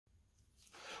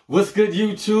What's good,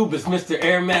 YouTube? It's Mr.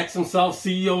 Air Max himself,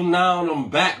 CEO Now, and I'm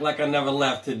back like I never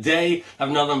left. Today, I have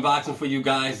another unboxing for you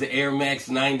guys, the Air Max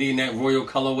 90 in that royal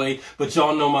colorway. But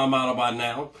y'all know my motto by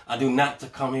now. I do not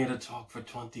come here to talk for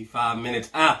 25 minutes.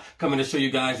 I come here to show you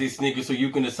guys these sneakers so you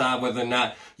can decide whether or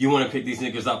not you want to pick these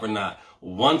sneakers up or not.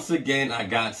 Once again, I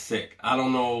got sick. I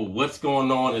don't know what's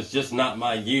going on. It's just not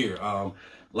my year.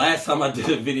 Last time I did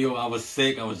a video, I was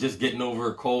sick. I was just getting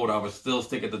over a cold. I was still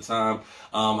sick at the time.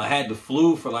 I had the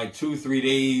flu for like 2-3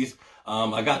 days.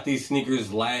 I got these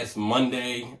sneakers last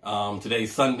Monday.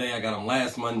 Today's Sunday. I got them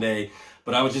last Monday.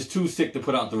 But I was just too sick to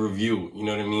put out the review. You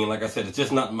know what I mean? Like I said, it's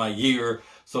just not my year.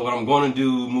 So what I'm going to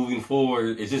do moving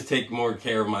forward is just take more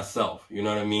care of myself. You know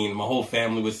what I mean? My whole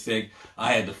family was sick.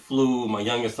 I had the flu. My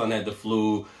youngest son had the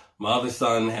flu. My other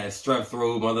son had strep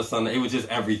throat. My other son, it was just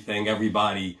everything,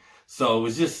 everybody. So it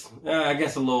was just, I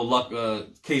guess, a little luck,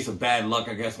 case of bad luck,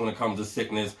 I guess, when it comes to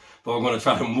sickness. But we're going to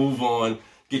try to move on,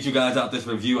 get you guys out this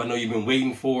review. I know you've been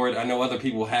waiting for it. I know other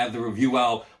people have the review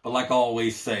out. But like I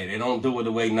always say, they don't do it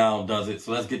the way Now does it.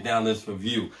 So let's get down this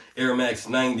review. Air Max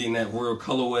 90 in that royal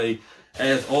colorway.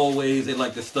 As always, they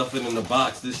like to stuff it in the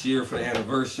box this year for the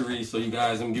anniversary. So you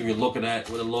guys, I'm going to give you a look at that,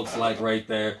 what it looks like right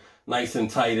there. Nice and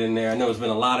tight in there. I know there's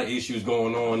been a lot of issues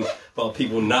going on about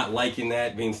people not liking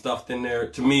that being stuffed in there.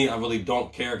 To me, I really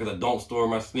don't care because I don't store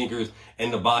my sneakers in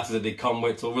the boxes that they come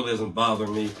with, so it really doesn't bother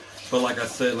me. But like I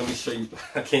said, let me show you.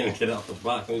 I can't even get out the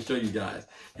box. Let me show you guys.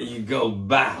 Here you go.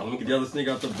 Bow. Let me get the other sneaker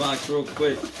out the box real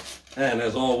quick. And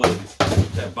as always,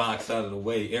 that box out of the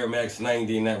way. Air Max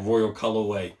 90 in that royal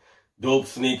colorway. Dope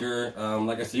sneaker.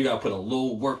 Like I said, you got to put a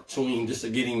little work to him just to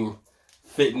get him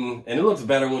fitting, and it looks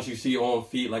better once you see your own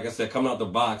feet. Like I said, coming out the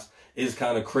box is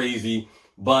kind of crazy,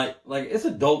 but like it's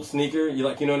a dope sneaker. You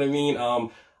know what I mean?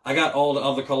 I got all the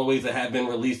other colorways that have been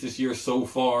released this year so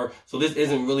far, so this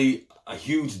isn't really a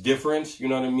huge difference. You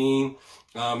know what I mean?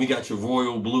 You got your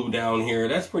royal blue down here.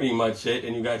 That's pretty much it.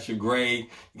 And you got your gray,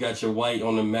 you got your white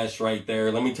on the mesh right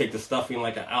there. Let me take the stuffing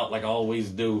out like I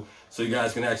always do, so you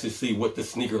guys can actually see what the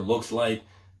sneaker looks like.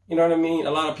 You know what I mean?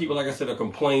 A lot of people, like I said, are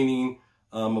complaining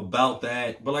about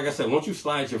that. But like I said, once you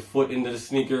slide your foot into the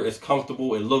sneaker, it's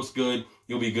comfortable, it looks good,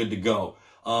 you'll be good to go.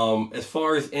 As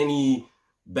far as any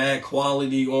bad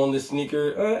quality on the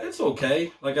sneaker, it's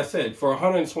okay. Like I said, for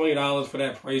 $120 for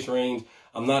that price range,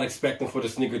 I'm not expecting for the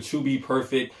sneaker to be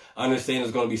perfect. I understand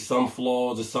there's going to be some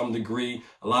flaws to some degree.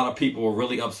 A lot of people were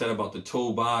really upset about the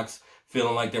toe box,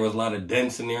 feeling like there was a lot of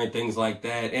dents in there and things like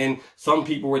that. And some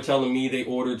people were telling me they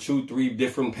ordered 2-3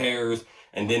 different pairs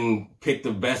and then pick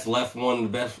the best left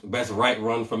one, the best right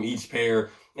one from each pair,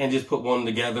 and just put one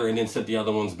together and then send the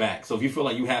other ones back. So if you feel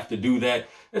like you have to do that,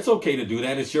 it's okay to do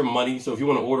that. It's your money. So if you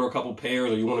want to order a couple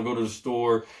pairs or you want to go to the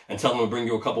store and tell them to bring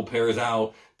you a couple pairs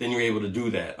out, then you're able to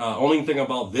do that. Only thing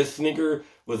about this sneaker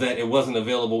was that it wasn't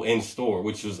available in store,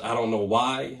 which was, I don't know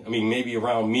why. I mean, maybe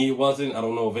around me it wasn't. I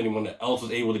don't know if anyone else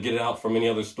was able to get it out from any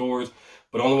other stores.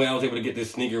 But the only way I was able to get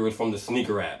this sneaker was from the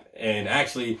sneaker app. And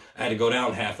actually, I had to go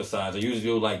down half a size. I usually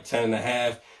do like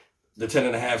 10.5. The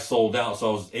 10.5 sold out, so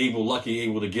I was lucky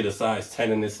able to get a size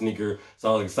 10 in this sneaker.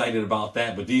 So I was excited about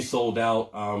that. But these sold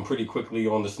out pretty quickly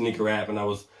on the sneaker app, and I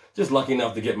was just lucky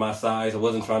enough to get my size. I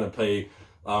wasn't trying to pay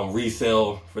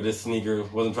resale for this sneaker.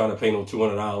 Wasn't trying to pay no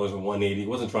 $200 or $180.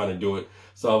 Wasn't trying to do it.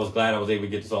 So I was glad I was able to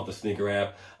get this off the sneaker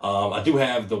app. I do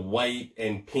have the white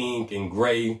and pink and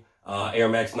gray Air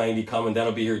Max 90 coming.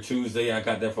 That'll be here Tuesday. I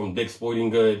got that from Dick's Sporting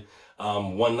Good.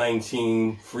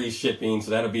 $119 free shipping,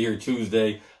 so that'll be here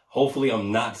Tuesday. Hopefully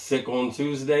I'm not sick on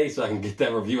Tuesday so I can get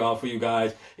that review out for you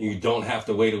guys and you don't have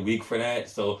to wait a week for that.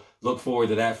 So look forward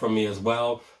to that from me as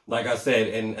well. Like I said,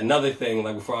 and another thing,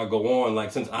 like before I go on,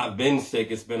 like since I've been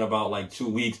sick, it's been about like 2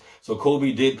 weeks. So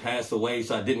Kobe did pass away,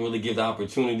 so I didn't really give the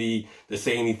opportunity to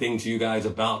say anything to you guys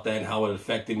about that and how it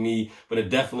affected me. But it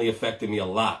definitely affected me a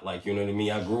lot. Like, you know what I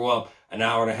mean? I grew up an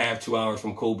hour and a half, 2 hours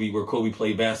from Kobe, where Kobe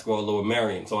played basketball at Lower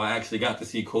Marion. So I actually got to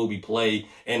see Kobe play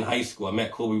in high school. I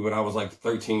met Kobe when I was like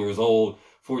 13 years old.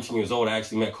 14 years old, I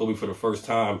actually met Kobe for the first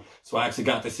time. So I actually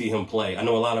got to see him play. I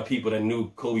know a lot of people that knew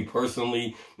Kobe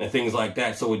personally and things like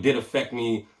that. So it did affect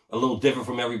me a little different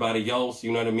from everybody else.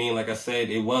 You know what I mean? Like I said,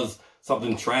 it was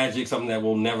something tragic, something that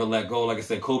we'll never let go. Like I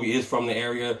said, Kobe is from the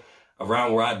area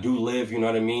around where I do live. You know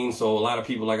what I mean? So a lot of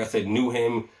people, like I said, knew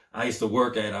him. I used to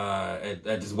work at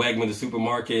this Wegman, the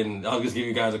supermarket, and I'll just give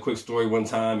you guys a quick story one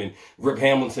time. And Rip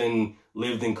Hamilton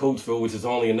lived in Coatesville, which is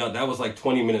only enough. That was like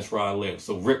 20 minutes where I lived.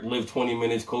 So Rip lived 20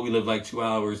 minutes. Kobe lived like 2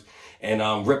 hours.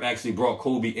 And Rip actually brought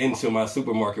Kobe into my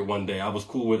supermarket one day. I was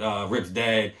cool with Rip's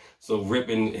dad. So Rip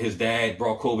and his dad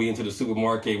brought Kobe into the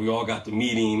supermarket. We all got to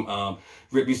meet him.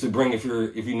 Rip used to bring, if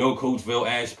you know Coatesville,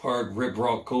 Ash Park, Rip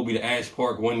brought Kobe to Ash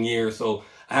Park one year. So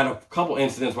I had a couple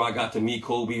incidents where I got to meet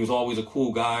Kobe. He was always a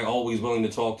cool guy, always willing to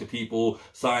talk to people,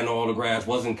 sign autographs,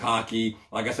 wasn't cocky.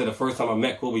 Like I said, the first time I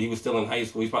met Kobe, he was still in high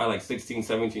school. He's probably like 16,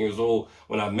 17 years old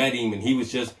when I met him. And he was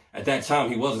just, at that time,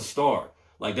 he was a star.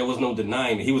 Like, there was no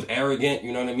denying it. He was arrogant,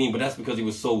 you know what I mean? But that's because he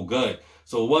was so good.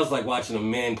 So it was like watching a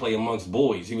man play amongst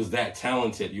boys. He was that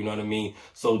talented, you know what I mean?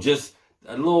 So just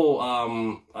a little,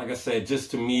 like I said, just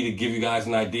to me, to give you guys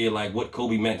an idea, like, what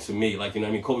Kobe meant to me. Like, you know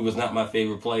what I mean? Kobe was not my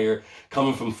favorite player.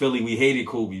 Coming from Philly, we hated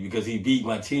Kobe because he beat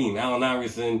my team. Allen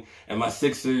Iverson and my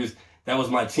Sixers, that was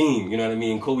my team, you know what I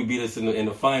mean? Kobe beat us in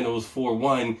the finals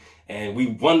 4-1, and we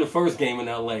won the first game in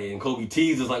LA, and Kobe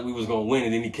teased us like we was going to win,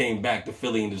 and then he came back to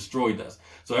Philly and destroyed us.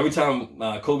 So every time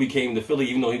Kobe came to Philly,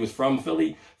 even though he was from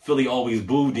Philly, Philly always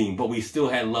booed him, but we still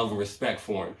had love and respect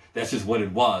for him. That's just what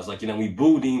it was. Like, you know, we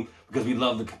booed him because we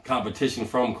loved the competition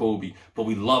from Kobe, but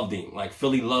we loved him. Like,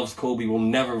 Philly loves Kobe. We'll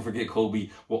never forget Kobe.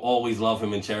 We'll always love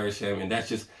him and cherish him. And that's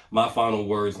just my final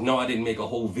words. No, I didn't make a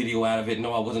whole video out of it.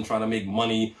 No, I wasn't trying to make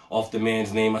money off the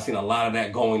man's name. I seen a lot of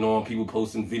that going on. People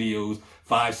posting videos,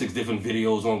 5, 6 different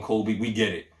videos on Kobe. We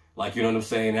get it. Like, you know what I'm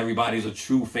saying? Everybody's a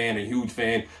true fan, a huge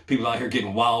fan. People out here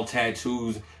getting wild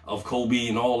tattoos of Kobe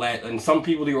and all that. And some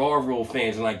people, they are real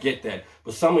fans, and I get that.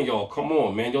 But some of y'all, come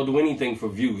on, man. Y'all do anything for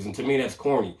views. And to me, that's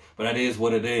corny. But that is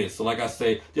what it is. So like I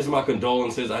say, just my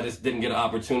condolences. I just didn't get an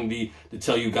opportunity to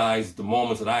tell you guys the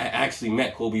moments that I actually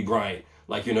met Kobe Bryant.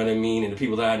 Like, you know what I mean? And the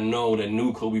people that I know that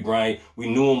knew Kobe Bryant, we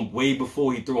knew him way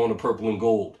before he threw on the purple and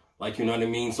gold. Like, you know what I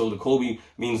mean? So the Kobe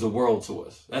means the world to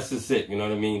us. That's just it, you know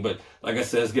what I mean? But like I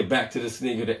said, let's get back to the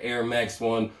sneaker, the Air Max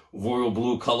 1 Royal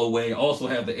Blue colorway. I also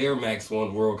have the Air Max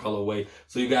 1 Royal colorway,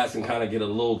 so you guys can kind of get a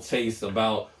little taste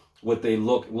about what they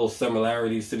look, little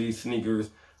similarities to these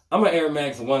sneakers. I'm an Air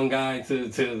Max 1 guy to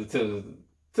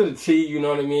the T, you know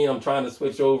what I mean? I'm trying to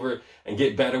switch over and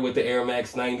get better with the Air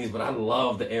Max 90s, but I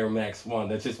love the Air Max 1.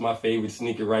 That's just my favorite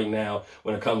sneaker right now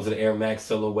when it comes to the Air Max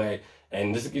silhouette.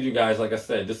 And just to give you guys, like I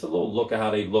said, just a little look at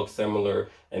how they look similar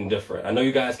and different. I know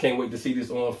you guys can't wait to see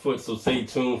this on foot, so stay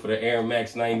tuned for the Air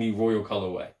Max 90 Royal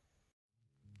colorway.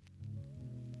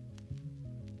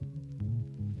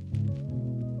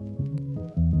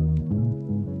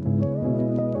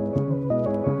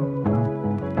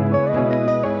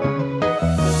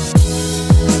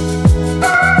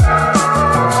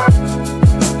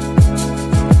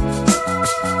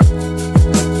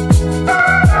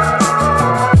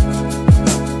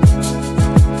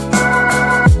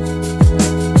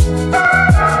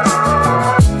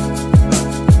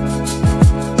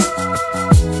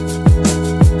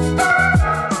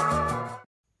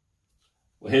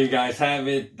 Here you guys have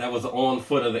it. That was the on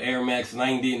foot of the Air Max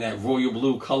 90 in that royal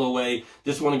blue colorway.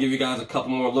 Just want to give you guys a couple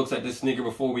more looks at this sneaker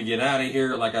before we get out of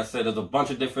here. Like I said, there's a bunch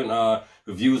of different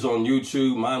reviews on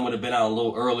YouTube. Mine would have been out a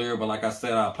little earlier, but like I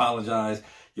said, I apologize.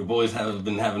 Your boys have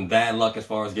been having bad luck as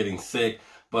far as getting sick.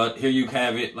 But here you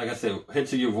have it. Like I said,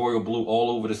 hits of your royal blue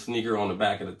all over the sneaker, on the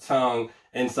back of the tongue,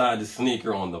 inside the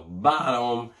sneaker, on the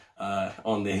bottom,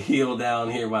 on the heel down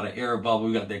here by the air bubble.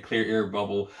 We got that clear air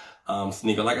bubble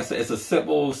sneaker. Like I said, it's a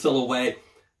simple silhouette.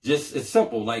 Just, it's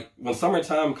simple. Like, when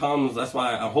summertime comes, that's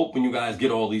why I'm hoping you guys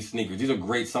get all these sneakers. These are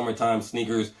great summertime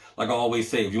sneakers. Like I always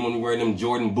say, if you want to wear them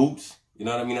Jordan boots, you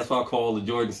know what I mean? That's what I call the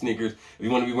Jordan sneakers. If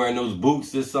you want to be wearing those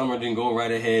boots this summer, then go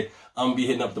right ahead. I'm going to be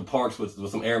hitting up the parks with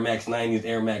some Air Max 90s,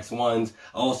 Air Max 1s.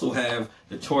 I also have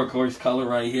the turquoise color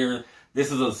right here.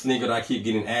 This is a sneaker that I keep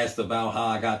getting asked about, how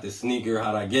I got this sneaker,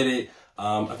 how did I get it.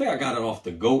 I think I got it off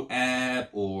the GOAT app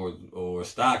or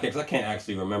StockX. I can't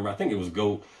actually remember. I think it was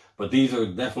GOAT. But these are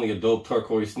definitely a dope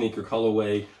turquoise sneaker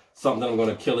colorway. Something that I'm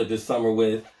going to kill it this summer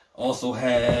with. Also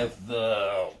have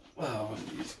the, what are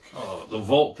these called? The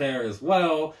Volt pair as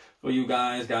well for you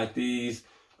guys. Got these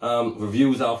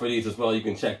reviews out for these as well. You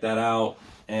can check that out.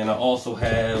 And I also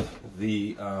have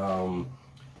the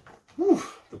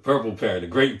purple pair, the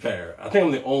great pair. I think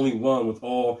I'm the only one with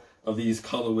all of these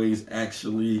colorways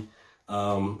actually.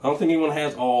 I don't think anyone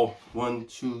has all 1,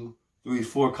 2, 3,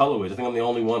 4 colorways. I think I'm the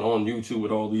only one on YouTube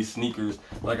with all these sneakers.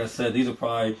 Like I said, these are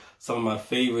probably some of my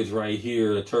favorites right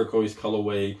here. The turquoise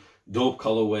colorway, dope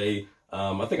colorway.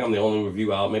 I think I'm the only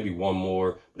review out, maybe one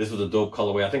more. This was a dope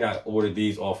colorway. I think I ordered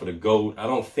these off of the GOAT. I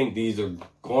don't think these are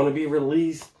going to be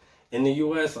released in the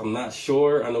US. I'm not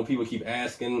sure. I know people keep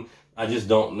asking. I just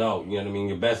don't know. You know what I mean?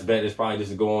 Your best bet is probably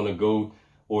just to go on the GOAT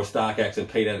or StockX and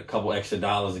pay that a couple extra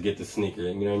dollars to get the sneaker.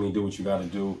 You know what I mean? Do what you got to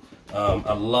do.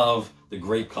 I love the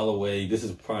grape colorway. This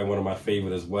is probably one of my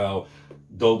favorite as well.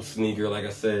 Dope sneaker, like I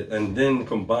said. And then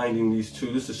combining these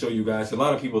two, just to show you guys, a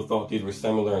lot of people thought these were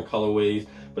similar in colorways,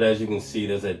 but as you can see,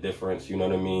 there's a difference. You know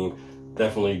what I mean?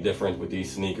 Definitely different with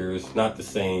these sneakers. Not the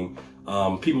same.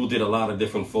 People did a lot of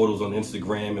different photos on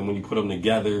Instagram, and when you put them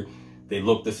together, they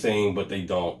look the same, but they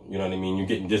don't. You know what I mean? You're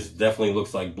getting, this definitely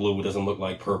looks like blue. It doesn't look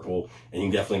like purple. And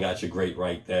you definitely got your great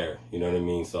right there. You know what I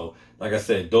mean? So, like I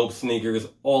said, dope sneakers.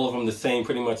 All of them the same,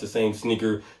 pretty much the same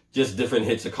sneaker. Just different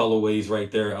hits of colorways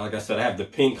right there. Like I said, I have the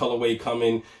pink colorway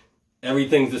coming.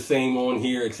 Everything's the same on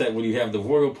here, except when you have the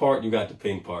royal part, you got the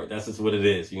pink part. That's just what it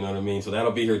is. You know what I mean? So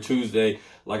that'll be here Tuesday.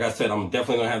 Like I said, I'm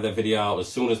definitely going to have that video out as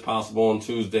soon as possible on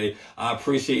Tuesday. I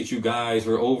appreciate you guys.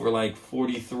 We're over like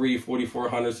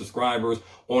 4,400 subscribers,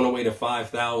 on the way to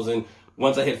 5,000.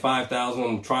 Once I hit 5,000,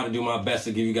 I'm trying to do my best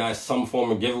to give you guys some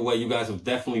form of giveaway. You guys have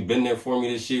definitely been there for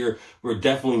me this year. We're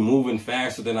definitely moving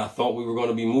faster than I thought we were going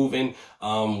to be moving.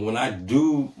 When I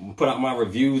do put out my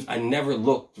reviews, I never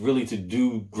look really to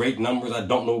do great numbers. I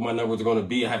don't know what my numbers are going to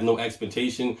be. I have no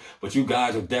expectation, but you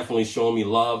guys are definitely showing me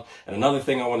love. And another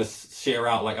thing I want to share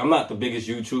out, like, I'm not the biggest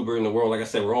YouTuber in the world. Like I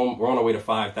said, we're on our way to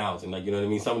 5,000. Like, you know what I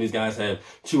mean? Some of these guys have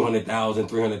 200,000,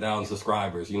 300,000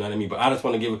 subscribers. You know what I mean? But I just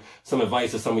want to give some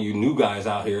advice to some of you new guys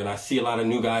out here, and I see a lot of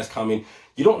new guys coming.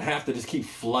 You don't have to just keep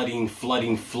flooding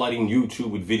YouTube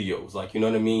with videos. Like, you know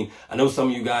what I mean? I know some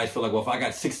of you guys feel like, well, if I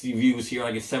got 60 views here,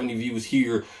 I get 70 views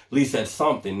here, at least that's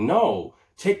something. No.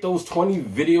 Take those 20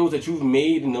 videos that you've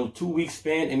made in those 2-week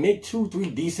span and make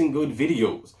 2-3 decent, good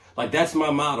videos. Like, that's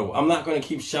my motto. I'm not going to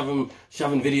keep shoving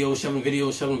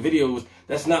videos.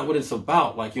 That's not what it's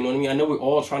about. Like, you know what I mean? I know we're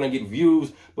all trying to get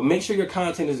views, but make sure your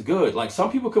content is good. Like,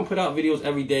 some people can put out videos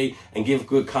every day and give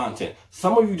good content.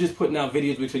 Some of you just putting out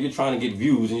videos because you're trying to get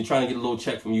views and you're trying to get a little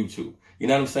check from YouTube. You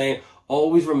know what I'm saying?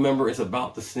 Always remember, it's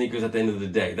about the sneakers at the end of the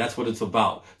day. That's what it's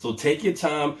about. So take your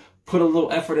time. Put a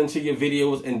little effort into your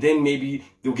videos, and then maybe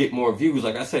you'll get more views.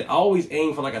 Like I said, I always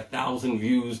aim for like 1,000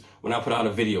 views when I put out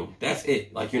a video. That's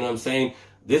it. Like, you know what I'm saying?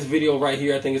 This video right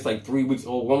here, I think it's like 3 weeks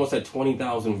old, almost at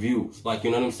 20,000 views. Like,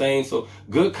 you know what I'm saying? So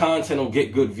good content will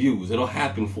get good views. It'll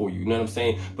happen for you. You know what I'm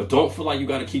saying? But don't feel like you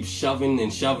got to keep shoving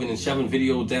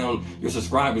videos down your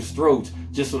subscribers' throats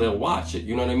just so they'll watch it.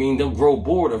 You know what I mean? They'll grow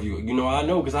bored of you. You know, I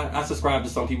know, because I subscribe to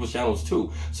some people's channels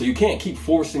too. So you can't keep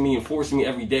forcing me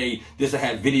every day just to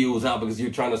have videos out because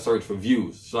you're trying to search for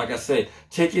views. So like I said,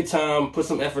 take your time, put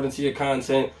some effort into your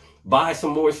content, buy some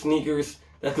more sneakers.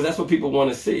 Because that's what people want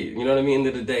to see. You know what I mean? End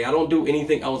of the day, I don't do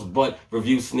anything else but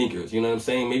review sneakers. You know what I'm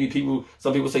saying? Maybe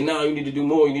some people say, no, you need to do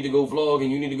more. You need to go vlog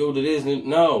and you need to go to this.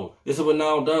 No, this is what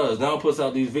Now does. Now puts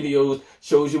out these videos,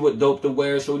 shows you what dope to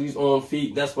wear, shows these on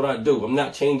feet. That's what I do. I'm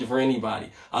not changing for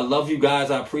anybody. I love you guys.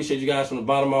 I appreciate you guys from the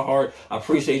bottom of my heart. I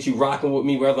appreciate you rocking with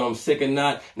me, whether I'm sick or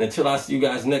not. And until I see you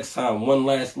guys next time, one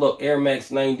last look. Air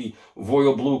Max 90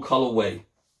 Royal Blue colorway.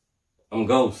 I'm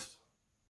Ghost.